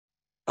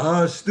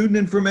Student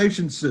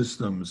information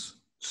systems.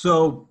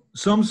 So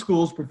some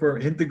schools prefer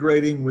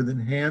integrating with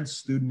enhanced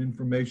student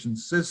information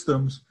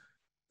systems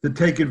to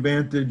take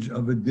advantage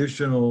of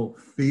additional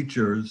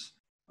features.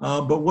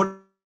 But what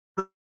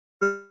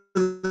are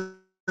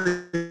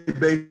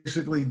they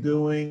basically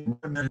doing?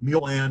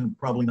 Meal plan,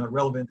 probably not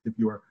relevant if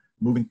you are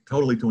moving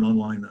totally to an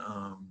online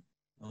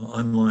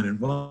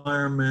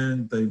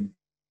environment.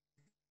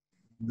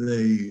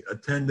 They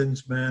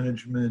attendance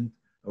management,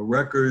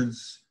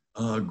 records,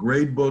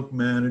 grade book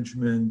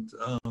management.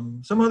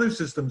 Some other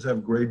systems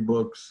have grade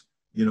books,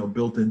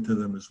 built into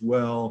them as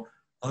well.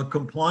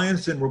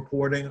 Compliance and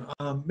reporting.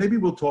 Maybe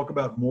we'll talk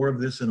about more of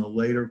this in a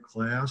later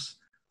class.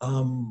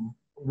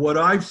 What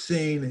I've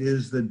seen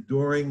is that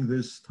during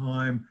this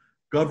time,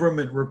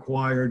 government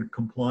required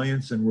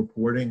compliance and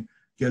reporting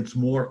gets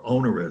more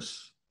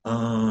onerous.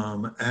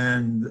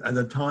 And at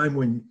a time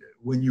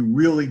when you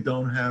really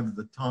don't have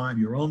the time,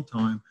 your own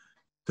time,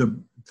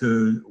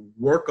 to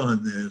work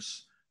on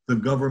this, the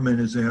government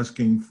is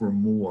asking for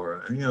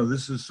more. And,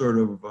 this is sort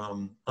of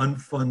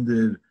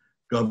unfunded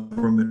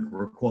government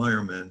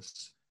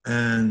requirements.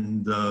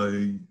 And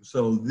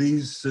so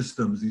these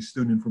systems, these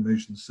student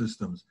information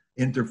systems,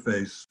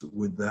 interface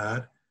with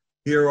that.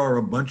 Here are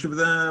a bunch of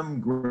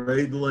them: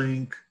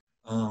 GradeLink,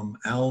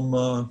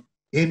 Alma,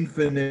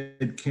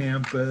 Infinite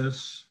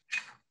Campus.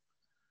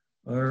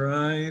 All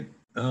right.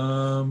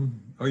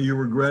 Are you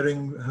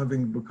regretting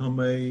having become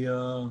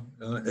a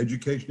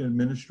education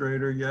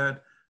administrator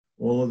yet?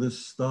 All of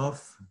this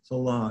stuff, it's a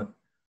lot.